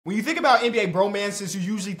When you think about NBA bromances, you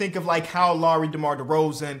usually think of like Kyle Lowry, DeMar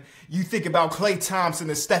DeRozan. You think about Klay Thompson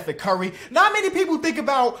and Stephen Curry. Not many people think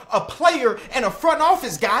about a player and a front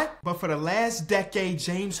office guy. But for the last decade,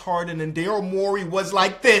 James Harden and Daryl Morey was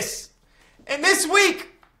like this. And this week,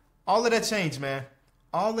 all of that changed, man.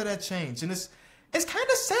 All of that changed. And it's kind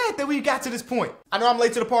of sad that we got to this point. I know I'm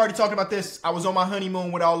late to the party talking about this. I was on my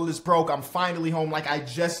honeymoon when all of this broke. I'm finally home. Like, I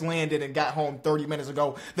just landed and got home 30 minutes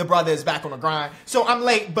ago. The brother is back on the grind. So I'm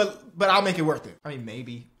late, but I'll make it worth it. I mean,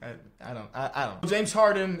 maybe. I don't. James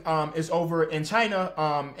Harden is over in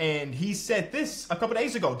China, and he said this a couple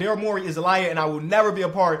days ago. Daryl Morey is a liar, and I will never be a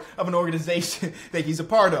part of an organization that he's a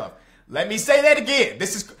part of. Let me say that again.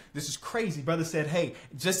 This is crazy. Brother said, hey,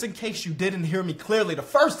 just in case you didn't hear me clearly the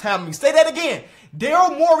first time, let me say that again.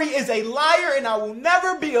 Daryl Morey is a liar, and I will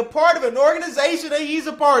never be a part of an organization that he's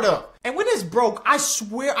a part of. And when this broke, I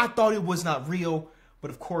swear I thought it was not real.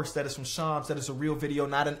 But of course, that is from Shams. That is a real video,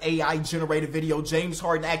 not an AI-generated video. James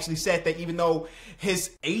Harden actually said that even though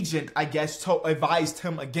his agent, I guess, advised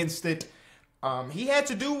him against it, he had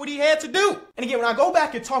to do what he had to do. And again, when I go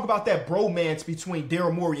back and talk about that bromance between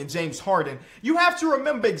Daryl Morey and James Harden, you have to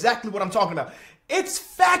remember exactly what I'm talking about. It's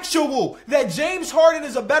factual that James Harden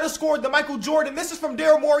is a better scorer than Michael Jordan. This is from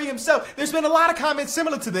Daryl Morey himself. There's been a lot of comments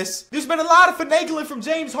similar to this. There's been a lot of finagling from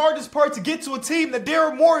James Harden's part to get to a team that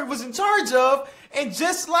Daryl Morey was in charge of. And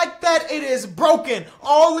just like that, it is broken.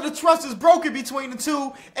 All of the trust is broken between the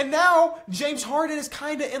two. And now James Harden is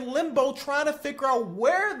kind of in limbo trying to figure out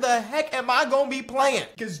where the heck am I going to be playing?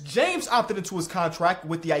 Because James opted into his contract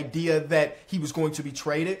with the idea that he was going to be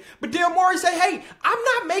traded. But Daryl Morey said, hey, I'm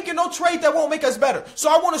not making no trade that won't make us better.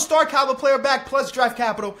 So I want a star caliber player back plus draft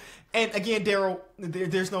capital. And again, Daryl,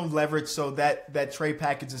 there's no leverage, so that trade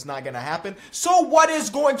package is not going to happen. So what is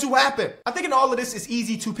going to happen? I think in all of this, it's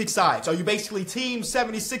easy to pick sides. Are you basically team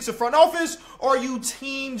 76er front office, or are you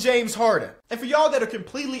team James Harden? And for y'all that are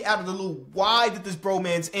completely out of the loop, why did this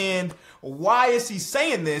bromance end? Why is he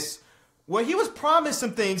saying this? Well, he was promised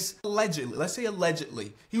some things, allegedly. Let's say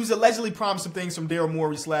allegedly. He was allegedly promised some things from Daryl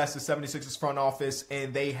Morey / the 76ers front office,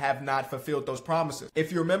 and they have not fulfilled those promises.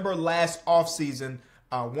 If you remember last offseason,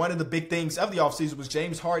 one of the big things of the offseason was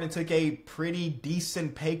James Harden took a pretty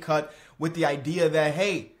decent pay cut with the idea that,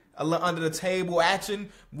 hey, under the table action,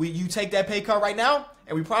 you take that pay cut right now,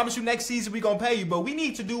 and we promise you next season we're going to pay you, but we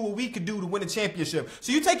need to do what we could do to win a championship.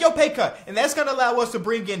 So you take your pay cut, and that's going to allow us to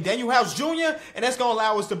bring in Daniel House Jr., and that's going to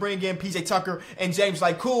allow us to bring in PJ Tucker. And James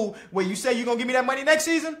like, cool, well, you say you're going to give me that money next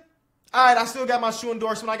season? All right, I still got my shoe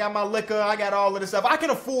endorsement. I got my liquor. I got all of this stuff. I can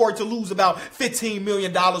afford to lose about $15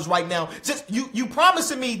 million right now. Just you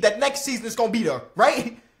promising me that next season is going to be there,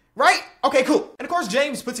 right? Right? Okay, cool. And of course,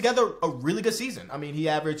 James put together a really good season. I mean, he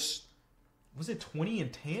averaged, was it 20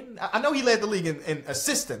 and 10? I know he led the league in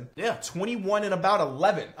assisting. Yeah, 21 and about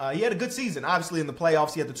 11. He had a good season. Obviously, in the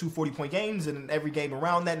playoffs, he had the 2 40-point games, and in every game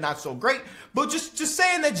around that, not so great. But just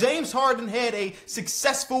saying that James Harden had a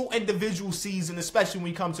successful individual season, especially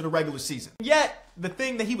when you come to the regular season. Yet, the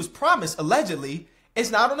thing that he was promised, allegedly,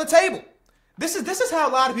 is not on the table. This is how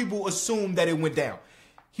a lot of people assume that it went down.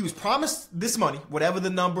 He was promised this money, whatever the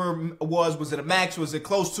number was it a max, was it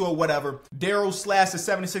close to or whatever. Daryl / the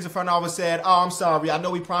 76er front office said, oh, I'm sorry, I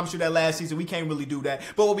know we promised you that last season, we can't really do that.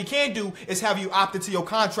 But what we can do is have you opt into your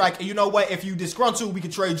contract, and you know what, if you disgruntled, we can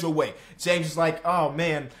trade your way. James is like, oh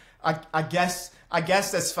man, I guess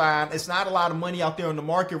that's fine. It's not a lot of money out there on the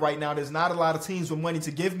market right now. There's not a lot of teams with money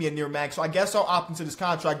to give me a near max. So I guess I'll opt into this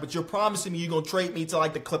contract, but you're promising me you're going to trade me to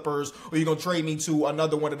like the Clippers, or you're going to trade me to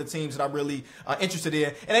another one of the teams that I'm really interested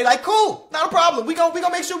in. And they like, cool, not a problem. We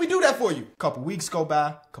gonna make sure we do that for you. A couple weeks go by,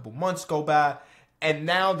 a couple months go by. And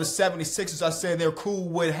now the 76ers are saying they're cool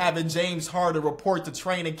with having James Harden report to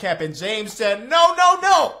training camp. And James said,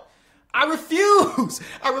 no. I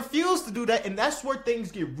refuse to do that, and that's where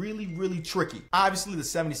things get really, really tricky. Obviously, the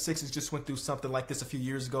 76ers just went through something like this a few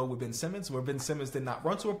years ago with Ben Simmons, where Ben Simmons did not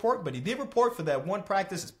run to report, but he did report for that one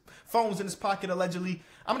practice. His phone's in his pocket, allegedly.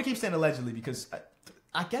 I'm going to keep saying allegedly because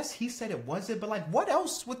I guess he said it wasn't, but like, what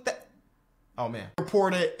else with that? Oh, man.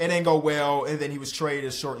 Reported, it didn't go well, and then he was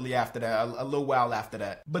traded shortly after that, a little while after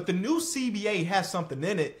that. But the new CBA has something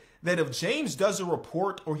in it that if James doesn't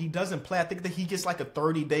report or he doesn't play, I think that he gets like a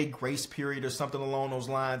 30-day grace period or something along those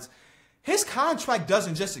lines. His contract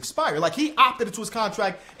doesn't just expire. Like, he opted into his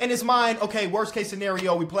contract in his mind, okay, worst case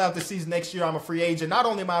scenario, we play out this season next year, I'm a free agent. Not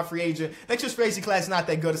only am I a free agent, next year's free agent class is not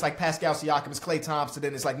that good. It's like Pascal Siakam, it's Klay Thompson,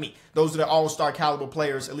 and it's like me. Those are the all-star caliber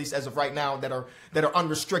players, at least as of right now, that are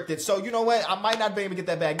unrestricted. So, you know what? I might not be able to get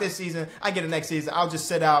that back this season. I get it next season. I'll just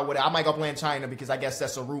sit out with it. I might go play in China because I guess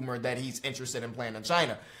that's a rumor that he's interested in playing in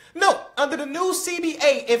China. No, under the new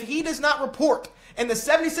CBA, if he does not report And the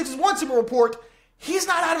 76ers want to report he's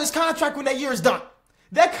not out of his contract when that year is done.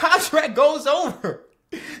 That contract goes over.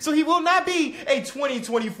 So he will not be a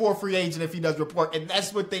 2024 free agent if he does report, and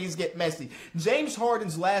that's where things get messy. James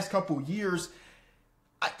Harden's last couple years,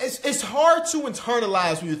 it's hard to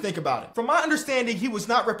internalize when you think about it. From my understanding, he was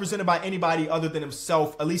not represented by anybody other than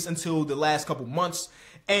himself, at least until the last couple months.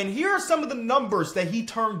 And here are some of the numbers that he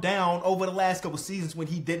turned down over the last couple seasons when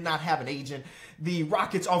he did not have an agent. The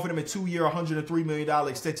Rockets offered him a 2-year, $103 million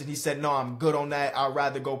extension. He said, no, I'm good on that. I'd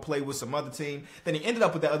rather go play with some other team. Then he ended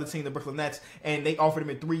up with that other team, the Brooklyn Nets, and they offered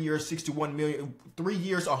him a 3 years,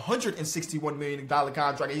 $161 million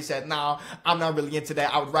contract. And he said, nah, I'm not really into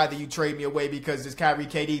that. I would rather you trade me away because this Kyrie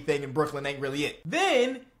KD thing in Brooklyn ain't really it.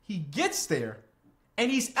 Then he gets there, and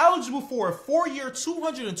he's eligible for a 4-year,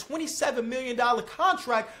 $227 million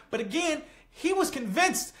contract. But again, he was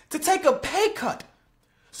convinced to take a pay cut.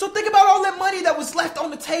 So think about all that money that was left on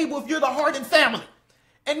the table if you're the Harden family.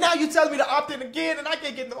 And now you're telling me to opt in again and I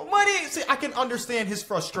can't get no money. See, I can understand his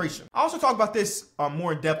frustration. I also talk about this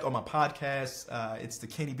more in depth on my podcast. It's the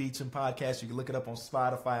Kenny Beecham podcast. You can look it up on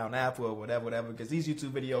Spotify, on Apple, or whatever, because these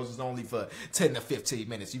YouTube videos is only for 10 to 15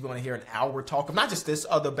 minutes. You want to hear an hour talk of not just this,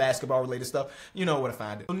 other basketball-related stuff. You know where to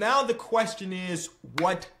find it. So now the question is,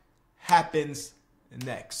 what happens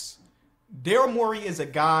next? Daryl Morey is a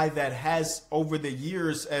guy that has, over the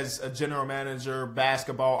years as a general manager,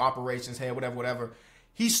 basketball operations head, whatever,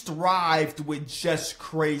 he's thrived with just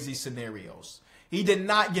crazy scenarios. He did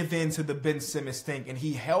not give in to the Ben Simmons thing, and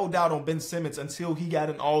he held out on Ben Simmons until he got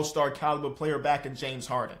an all-star caliber player back in James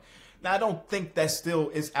Harden. Now, I don't think that still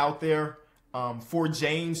is out there for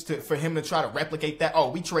James for him to try to replicate that. Oh,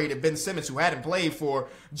 we traded Ben Simmons, who hadn't played, for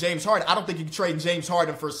James Harden. I don't think you can trade James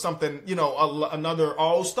Harden for something, another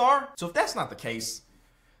all-star. So if that's not the case,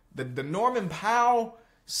 the Norman Powell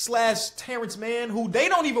 / Terrence Mann, who they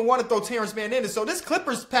don't even want to throw Terrence Mann in. And so this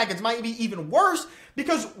Clippers package might be even worse,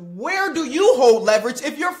 because where do you hold leverage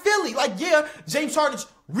if you're Philly? Like, yeah, James Harden's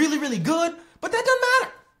really, really good, but that doesn't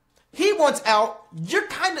matter. He wants out. You're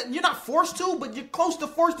not forced to, but you're close to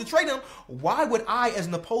forced to trade him. Why would I, as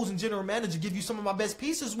an opposing general manager, give you some of my best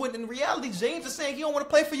pieces when in reality James is saying he don't want to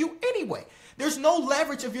play for you anyway? There's no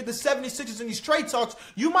leverage if you're the 76ers in these trade talks.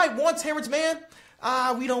 You might want Terrence Mann.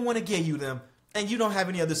 We don't want to give you them. And you don't have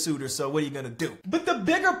any other suitors, so what are you going to do? But the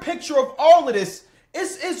bigger picture of all of this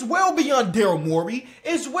is well beyond Daryl Morey.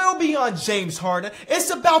 It's well beyond James Harden.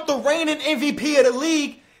 It's about the reigning MVP of the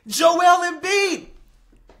league, Joel Embiid.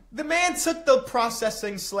 The man took the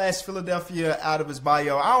processing / Philadelphia out of his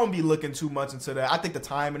bio. I don't be looking too much into that. I think the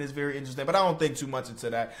timing is very interesting, but I don't think too much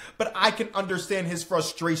into that. But I can understand his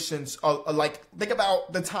frustrations. Think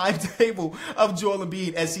about the timetable of Joel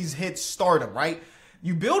Embiid as he's hit stardom, right?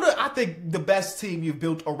 You build I think the best team you've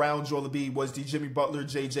built around Joel Embiid was the Jimmy Butler,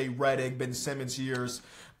 JJ Redick, Ben Simmons years.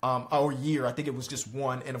 I think it was just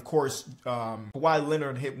one. And of course, Kawhi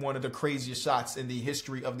Leonard hit one of the craziest shots in the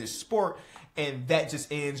history of this sport. And that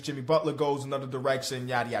just ends. Jimmy Butler goes another direction,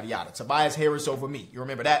 yada, yada, yada. Tobias Harris over me. You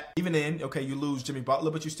remember that? Even then, okay, you lose Jimmy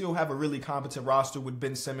Butler, but you still have a really competent roster with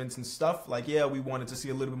Ben Simmons and stuff. Like, yeah, we wanted to see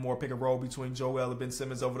a little bit more pick and roll between Joel and Ben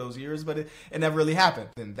Simmons over those years, but it never really happened.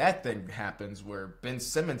 Then that thing happens where Ben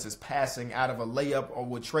Simmons is passing out of a layup or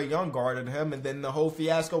with Trae Young guarding him, and then the whole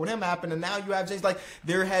fiasco with him happened, and now you have James. Like,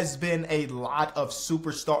 there has been a lot of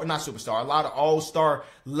a lot of all-star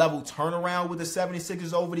level turnaround with the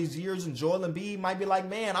 76ers over these years, and Joel Embiid might be like,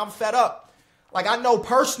 man, I'm fed up. Like, I know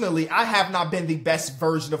personally I have not been the best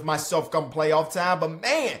version of myself come playoff time, but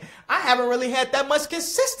man, I haven't really had that much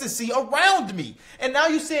consistency around me. And now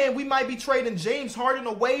you're saying we might be trading James Harden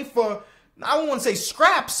away for, I don't want to say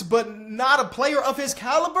scraps, but not a player of his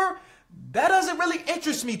caliber? That doesn't really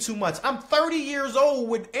interest me too much. I'm 30 years old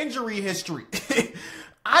with injury history.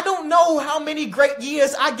 I don't know how many great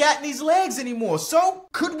years I got in these legs anymore. So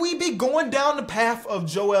could we be going down the path of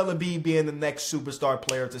Joel Embiid being the next superstar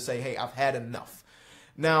player to say, hey, I've had enough?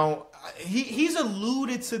 Now, he's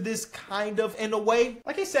alluded to this kind of in a way.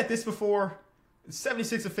 Like he said this before,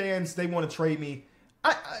 76er fans, they want to trade me.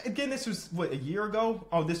 Again, this was, a year ago?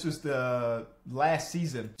 Oh, this was the last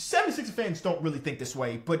season. 76er fans don't really think this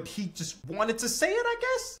way, but he just wanted to say it, I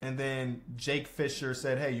guess. And then Jake Fisher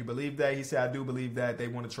said, hey, you believe that? He said, I do believe that. They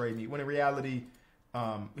want to trade me. When in reality,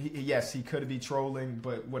 yes, he could be trolling,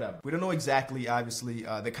 but whatever. We don't know exactly, obviously,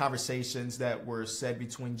 the conversations that were said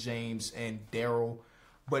between James and Daryl.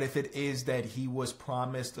 But if it is that he was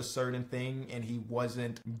promised a certain thing and he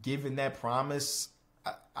wasn't given that promise,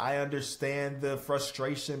 I understand the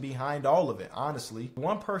frustration behind all of it, honestly.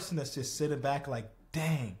 One person that's just sitting back like,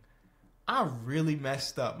 dang, I really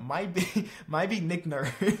messed up. Might be Nick Nurse.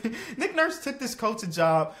 Nick Nurse took this coaching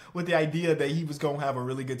job with the idea that he was going to have a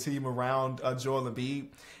really good team around Joel Embiid.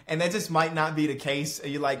 And that just might not be the case.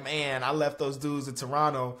 And you're like, man, I left those dudes in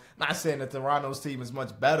Toronto. Not saying that Toronto's team is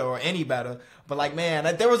much better or any better. But like,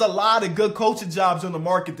 man, there was a lot of good coaching jobs on the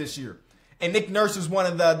market this year. And Nick Nurse was one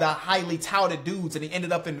of the highly touted dudes. And he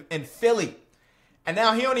ended up in Philly. And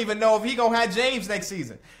now he don't even know if he gonna have James next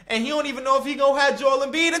season. And he don't even know if he gonna have Joel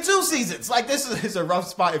Embiid in 2 seasons. Like, this is a rough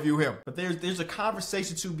spot if you him. But there's a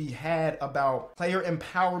conversation to be had about player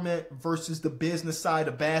empowerment versus the business side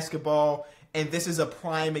of basketball. And this is a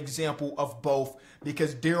prime example of both,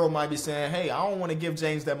 because Daryl might be saying, hey, I don't want to give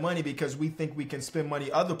James that money because we think we can spend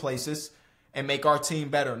money other places and make our team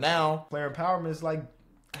better. Now, player empowerment is like,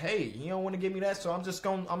 hey, you don't want to give me that, so I'm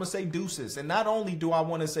gonna say deuces. And not only do I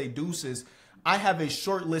want to say deuces, I have a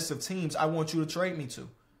short list of teams I want you to trade me to.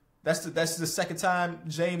 That's the second time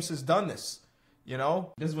James has done this. You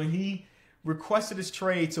know, this is when he requested his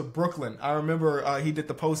trade to Brooklyn. I remember he did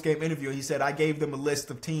the post-game interview. He said, I gave them a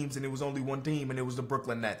list of teams, and it was only one team, and it was the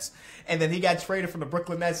Brooklyn Nets. And then he got traded from the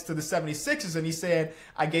Brooklyn Nets to the 76ers, and he said,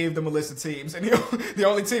 I gave them a list of teams. And the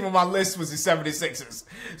only team on my list was the 76ers.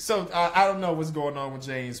 So I don't know what's going on with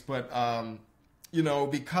James, but, you know,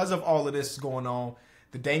 because of all of this going on,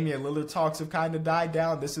 the Damian Lillard talks have kind of died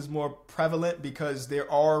down. This is more prevalent because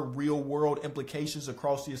there are real-world implications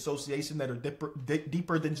across the association that are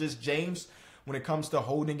deeper than just James when it comes to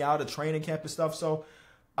holding out a training camp and stuff. So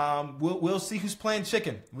we'll see who's playing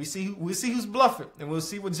chicken. We'll see who's bluffing, and we'll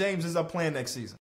see what James is up playing next season.